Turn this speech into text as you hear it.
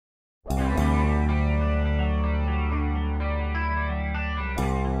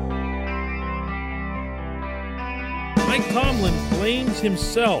Mike Tomlin blames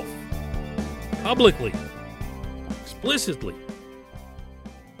himself publicly, explicitly,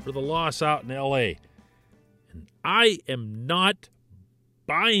 for the loss out in L.A. And I am not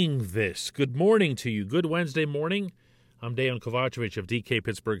buying this. Good morning to you. Good Wednesday morning. I'm Dejan Kovacevic of DK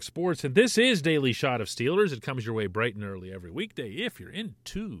Pittsburgh Sports, and this is Daily Shot of Steelers. It comes your way bright and early every weekday if you're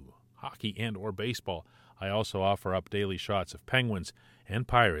into hockey and or baseball. I also offer up daily shots of Penguins and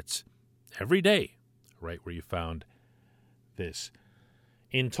Pirates every day, right where you found this.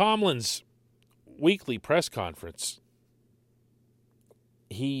 In Tomlin's weekly press conference,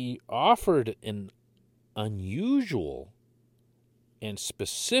 he offered an unusual and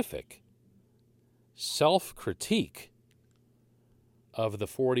specific self-critique of the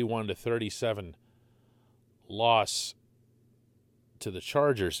 41-37 loss to the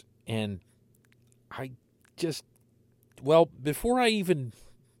Chargers. And before I even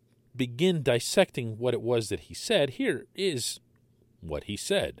begin dissecting what it was that he said, here is what he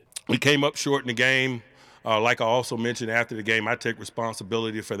said. We came up short in the game. Like I also mentioned after the game, I take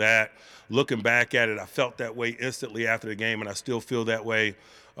responsibility for that. Looking back at it, I felt that way instantly after the game, and I still feel that way.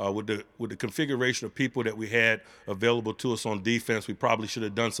 With the configuration of people that we had available to us on defense, we probably should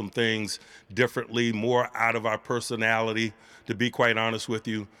have done some things differently, more out of our personality, to be quite honest with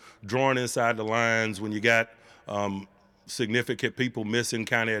you. Drawing inside the lines when you got significant people missing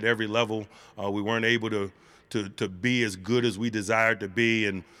kind of at every level, we weren't able to be as good as we desired to be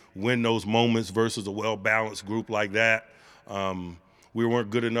and win those moments versus a well-balanced group like that. We weren't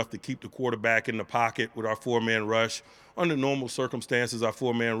good enough to keep the quarterback in the pocket with our four-man rush. Under normal circumstances, our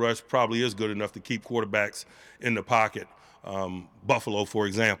four-man rush probably is good enough to keep quarterbacks in the pocket. Buffalo, for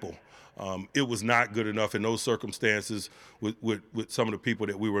example. It was not good enough in those circumstances with some of the people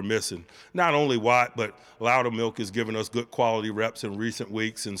that we were missing. Not only Watt, but Loudermilk has given us good quality reps in recent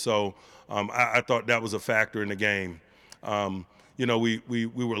weeks, and so I thought that was a factor in the game. We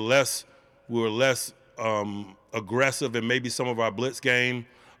were less aggressive in maybe some of our blitz game.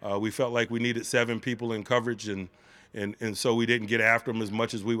 We felt like we needed 7 people in coverage, and so we didn't get after them as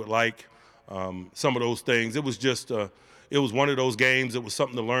much as we would like. Some of those things. It was just it was one of those games. It was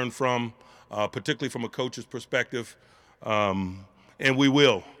something to learn from, particularly from a coach's perspective, and we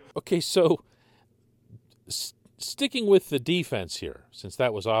will. Okay, so sticking with the defense here, since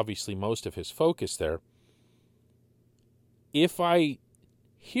that was obviously most of his focus there, if I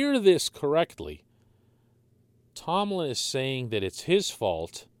hear this correctly, Tomlin is saying that it's his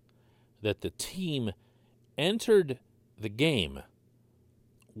fault that the team entered the game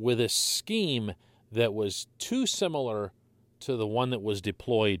with a scheme that was too similar to the one that was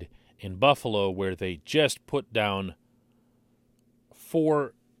deployed in Buffalo, where they just put down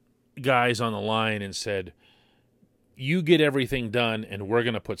 4 guys on the line and said, you get everything done, and we're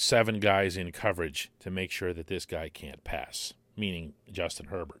going to put 7 guys in coverage to make sure that this guy can't pass, meaning Justin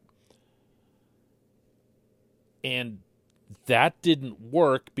Herbert. And that didn't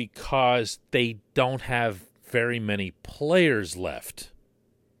work because they don't have very many players left.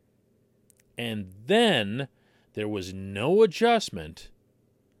 And then there was no adjustment,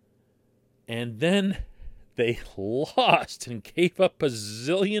 and then they lost and gave up a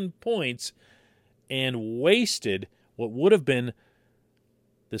zillion points and wasted what would have been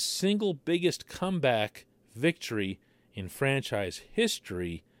the single biggest comeback victory in franchise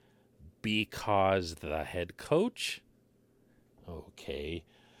history because the head coach? Okay.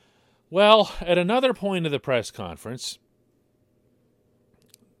 Well, at another point of the press conference,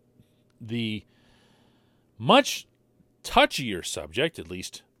 the much touchier subject, at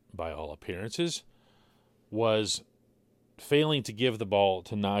least by all appearances, was failing to give the ball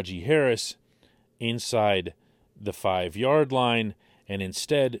to Najee Harris inside the 5-yard line, and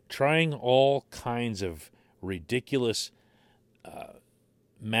instead trying all kinds of ridiculous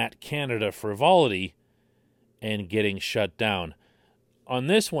Matt Canada frivolity and getting shut down. On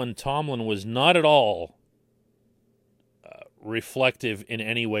this one, Tomlin was not at all reflective in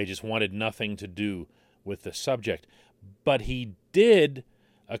any way, just wanted nothing to do with the subject. But he did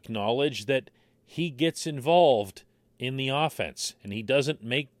acknowledge that he gets involved in the offense, and he doesn't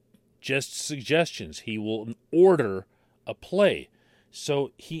make just suggestions. He will order a play.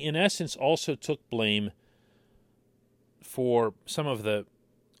 So he, in essence, also took blame for some of the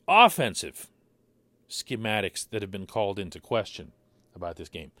offensive schematics that have been called into question about this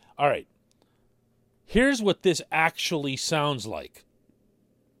game. All right. Here's what this actually sounds like.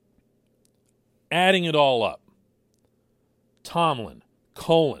 Adding it all up. Tomlin,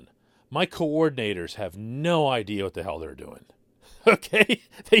 Cohen, my coordinators have no idea what the hell they're doing. Okay?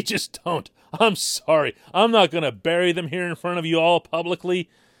 They just don't. I'm sorry. I'm not going to bury them here in front of you all publicly.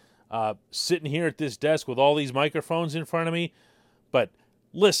 sitting here at this desk with all these microphones in front of me. But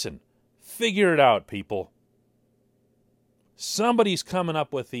listen, figure it out, people. Somebody's coming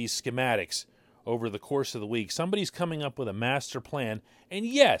up with these schematics over the course of the week. Somebody's coming up with a master plan. And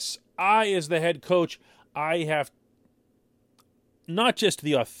yes, I, as the head coach, I have not just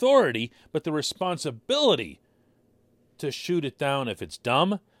the authority, but the responsibility to shoot it down if it's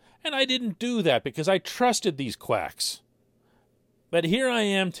dumb. And I didn't do that because I trusted these quacks. But here I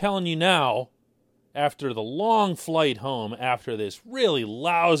am telling you now, after the long flight home, after this really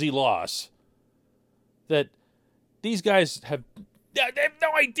lousy loss, that these guys they have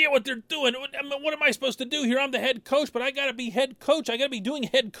no idea what they're doing. I mean, what am I supposed to do here? I'm the head coach, but I got to be head coach. I got to be doing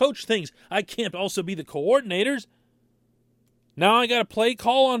head coach things. I can't also be the coordinators. Now I got to play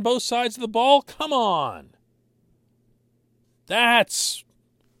call on both sides of the ball? Come on. That's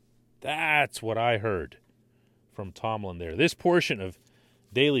what I heard from Tomlin there. This portion of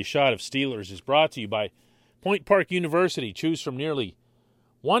Daily Shot of Steelers is brought to you by Point Park University. Choose from nearly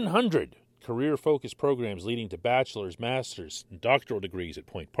 100 career-focused programs leading to bachelor's, master's, and doctoral degrees at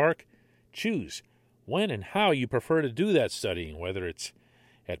Point Park. Choose when and how you prefer to do that studying, whether it's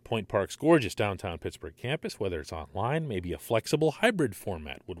at Point Park's gorgeous downtown Pittsburgh campus, whether it's online, maybe a flexible hybrid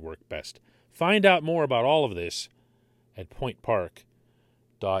format would work best. Find out more about all of this at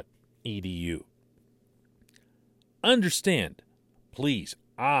pointpark.edu. Understand, please,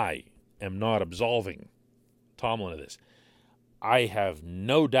 I am not absolving Tomlin of this. I have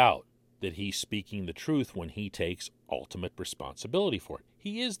no doubt that he's speaking the truth when he takes ultimate responsibility for it.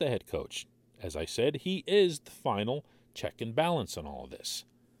 He is the head coach. As I said, he is the final check and balance on all of this.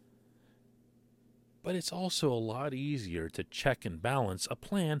 But it's also a lot easier to check and balance a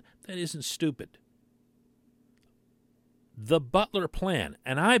plan that isn't stupid. The Butler plan,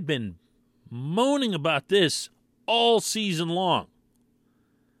 and I've been moaning about this all season long,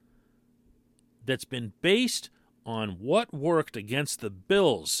 that's been based on what worked against the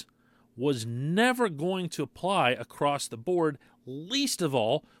Bills, was never going to apply across the board, least of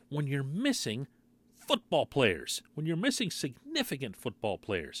all when you're missing football players, when you're missing significant football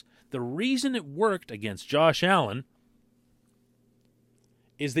players. The reason it worked against Josh Allen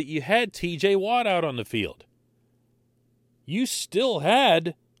is that you had T.J. Watt out on the field. You still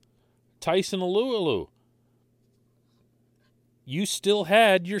had Tyson Alualu. You still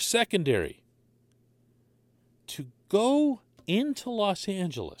had your secondary. To go into Los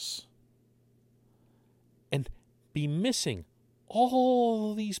Angeles and be missing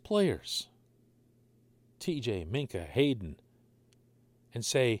all these players, TJ, Minka, Hayden, and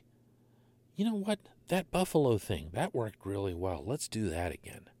say, you know what, that Buffalo thing, that worked really well. Let's do that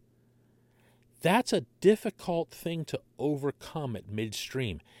again. That's a difficult thing to overcome at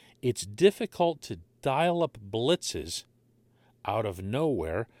midstream. It's difficult to dial up blitzes out of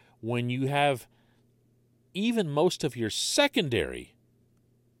nowhere when you have even most of your secondary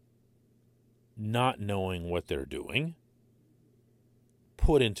not knowing what they're doing,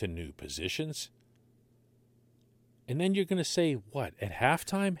 put into new positions. And then you're going to say, what, at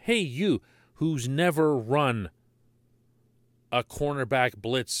halftime? Hey, you who's never run a cornerback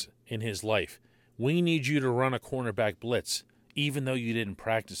blitz in his life, we need you to run a cornerback blitz, even though you didn't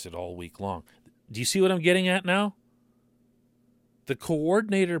practice it all week long. Do you see what I'm getting at now? The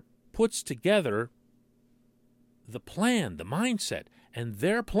coordinator puts together the plan, the mindset, and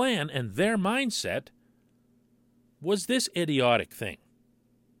their plan and their mindset was this idiotic thing.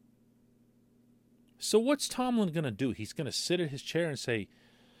 So what's Tomlin going to do? He's going to sit at his chair and say,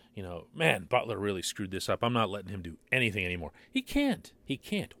 you know, man, Butler really screwed this up. I'm not letting him do anything anymore. He can't. He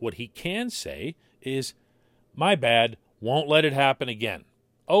can't. What he can say is, my bad, won't let it happen again.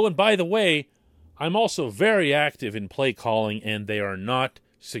 Oh, and by the way, I'm also very active in play calling, and they are not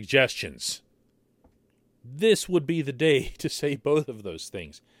suggestions. This would be the day to say both of those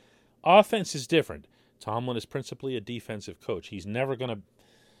things. Offense is different. Tomlin is principally a defensive coach. He's never going to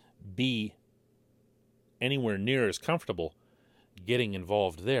be anywhere near as comfortable getting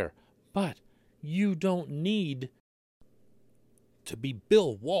involved there. But you don't need to be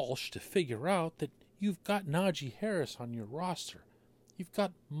Bill Walsh to figure out that you've got Najee Harris on your roster. You've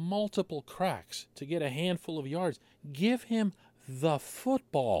got multiple cracks to get a handful of yards. Give him the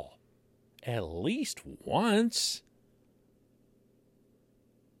football at least once.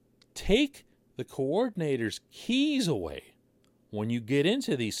 Take the coordinator's keys away when you get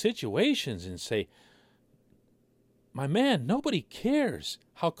into these situations and say, my man, nobody cares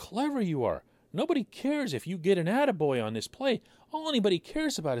how clever you are. Nobody cares if you get an attaboy on this play. All anybody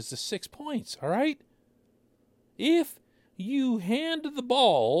cares about is the 6 points, all right? If you hand the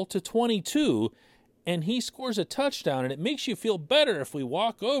ball to 22 and he scores a touchdown, and it makes you feel better if we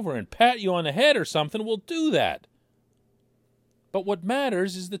walk over and pat you on the head or something, we'll do that. But what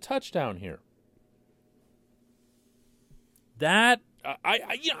matters is the touchdown here. That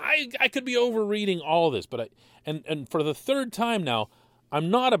I could be overreading all of this, but and for the third time now, I'm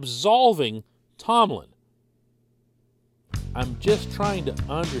not absolving Tomlin. I'm just trying to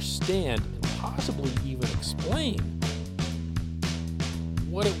understand and possibly even explain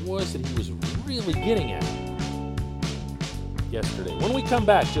what it was that he was really getting at yesterday. When we come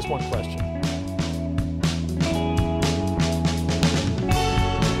back, just one question.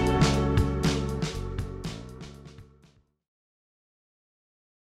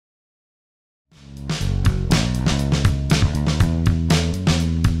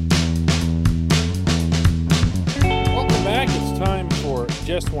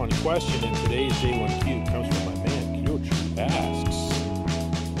 Just one question, and today's J1Q comes from my man, Kyoch, who asks,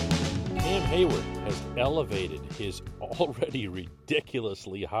 Cam Hayward has elevated his already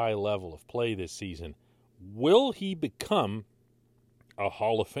ridiculously high level of play this season. Will he become a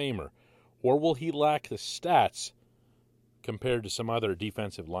Hall of Famer, or will he lack the stats compared to some other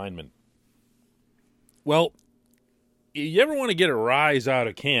defensive linemen? Well, you ever want to get a rise out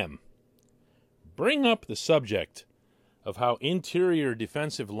of Cam? Bring up the subject of how interior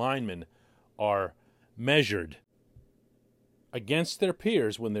defensive linemen are measured against their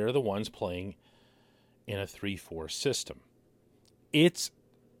peers when they're the ones playing in a 3-4 system. It's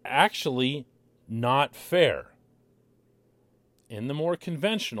actually not fair. In the more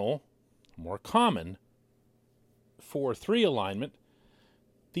conventional, more common 4-3 alignment,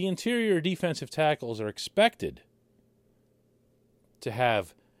 the interior defensive tackles are expected to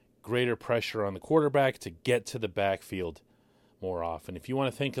have greater pressure on the quarterback to get to the backfield more often. If you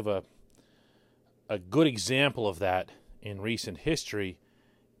want to think of a good example of that in recent history,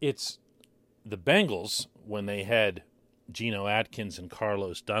 it's the Bengals when they had Geno Atkins and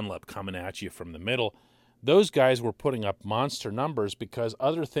Carlos Dunlap coming at you from the middle. Those guys were putting up monster numbers because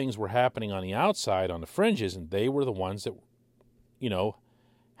other things were happening on the outside, on the fringes, and they were the ones that,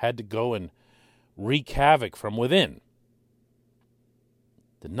 had to go and wreak havoc from within.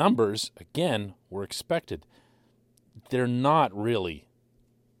 The numbers, again, were expected. They're not really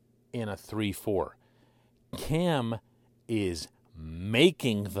in a 3-4. Cam is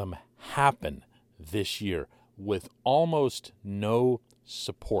making them happen this year with almost no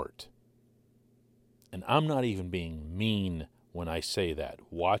support. And I'm not even being mean when I say that.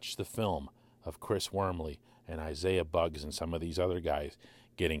 Watch the film of Chris Wormley and Isaiah Buggs and some of these other guys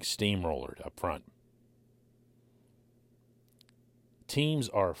getting steamrollered up front. Teams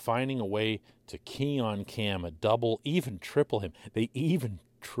are finding a way to key on Cam, a double, even triple him. They even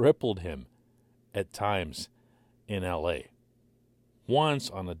tripled him at times in L.A. Once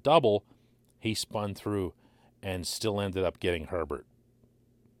on a double, he spun through and still ended up getting Herbert.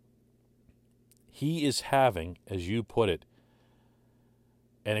 He is having, as you put it,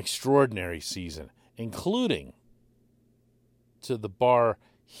 an extraordinary season, including to the bar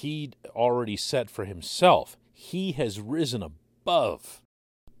he'd already set for himself. He has risen above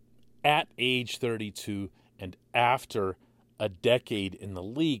at age 32 and after a decade in the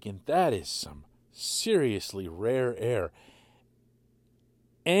league, and that is some seriously rare air.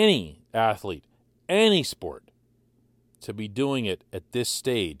 Any athlete, any sport, to be doing it at this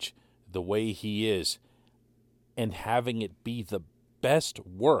stage the way he is and having it be the best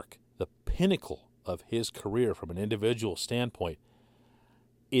work, the pinnacle of his career from an individual standpoint,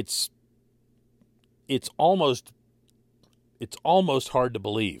 it's almost hard to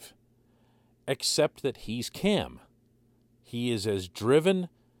believe, except that he's Cam. He is as driven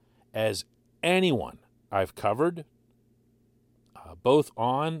as anyone I've covered, both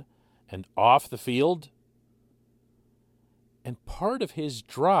on and off the field. And part of his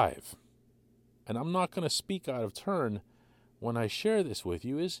drive, and I'm not going to speak out of turn when I share this with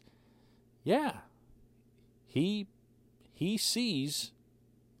you, is, he sees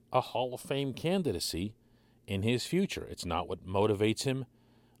a Hall of Fame candidacy in his future. It's not what motivates him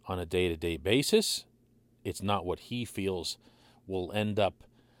on a day-to-day basis. It's not what he feels will end up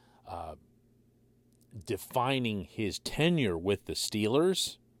defining his tenure with the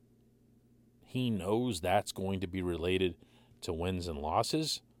Steelers. He knows that's going to be related to wins and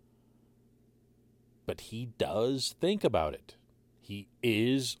losses. But he does think about it. He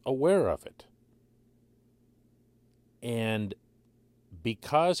is aware of it. And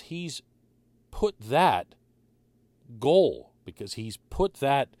because he's put that goal, because he's put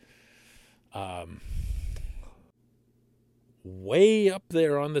that way up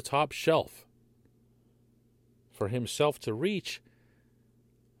there on the top shelf for himself to reach,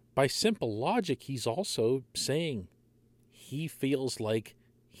 by simple logic, he's also saying he feels like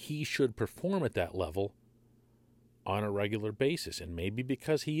he should perform at that level on a regular basis. And maybe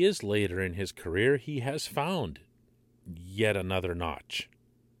because he is later in his career, he has found yet another notch.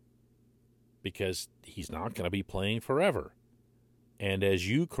 Because he's not going to be playing forever. And as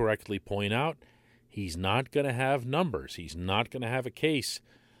you correctly point out, he's not going to have numbers. He's not going to have a case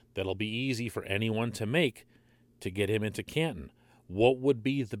that'll be easy for anyone to make to get him into Canton. What would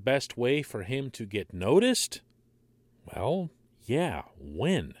be the best way for him to get noticed? Well, yeah,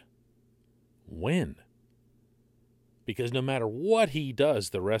 win. Win. Because no matter what he does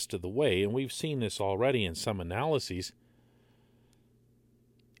the rest of the way, and we've seen this already in some analyses,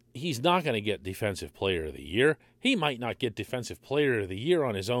 he's not going to get Defensive Player of the Year. He might not get Defensive Player of the Year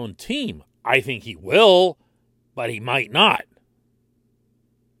on his own team. I think he will, but he might not.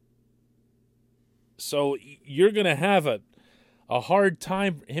 So you're going to have a hard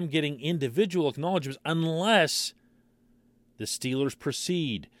time him getting individual acknowledgments unless the Steelers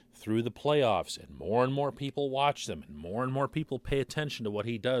proceed through the playoffs and more people watch them and more people pay attention to what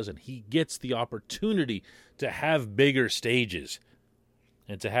he does, and he gets the opportunity to have bigger stages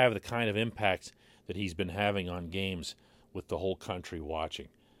and to have the kind of impact that he's been having on games with the whole country watching.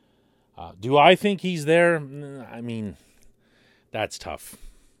 Do I think he's there? I mean, that's tough.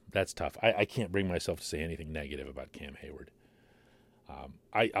 That's tough. I can't bring myself to say anything negative about Cam Hayward.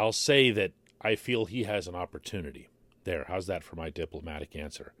 I'll say that I feel he has an opportunity. There, how's that for my diplomatic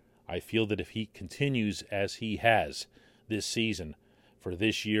answer? I feel that if he continues as he has this season for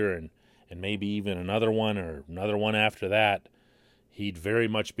this year and maybe even another one or another one after that, he'd very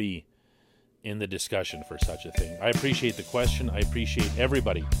much be in the discussion for such a thing. I appreciate the question. I appreciate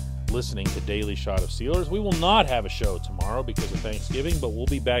everybody listening to Daily Shot of Steelers. We will not have a show tomorrow because of Thanksgiving, but we'll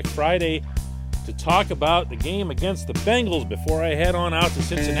be back Friday to talk about the game against the Bengals before I head on out to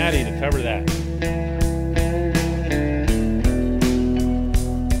Cincinnati to cover that.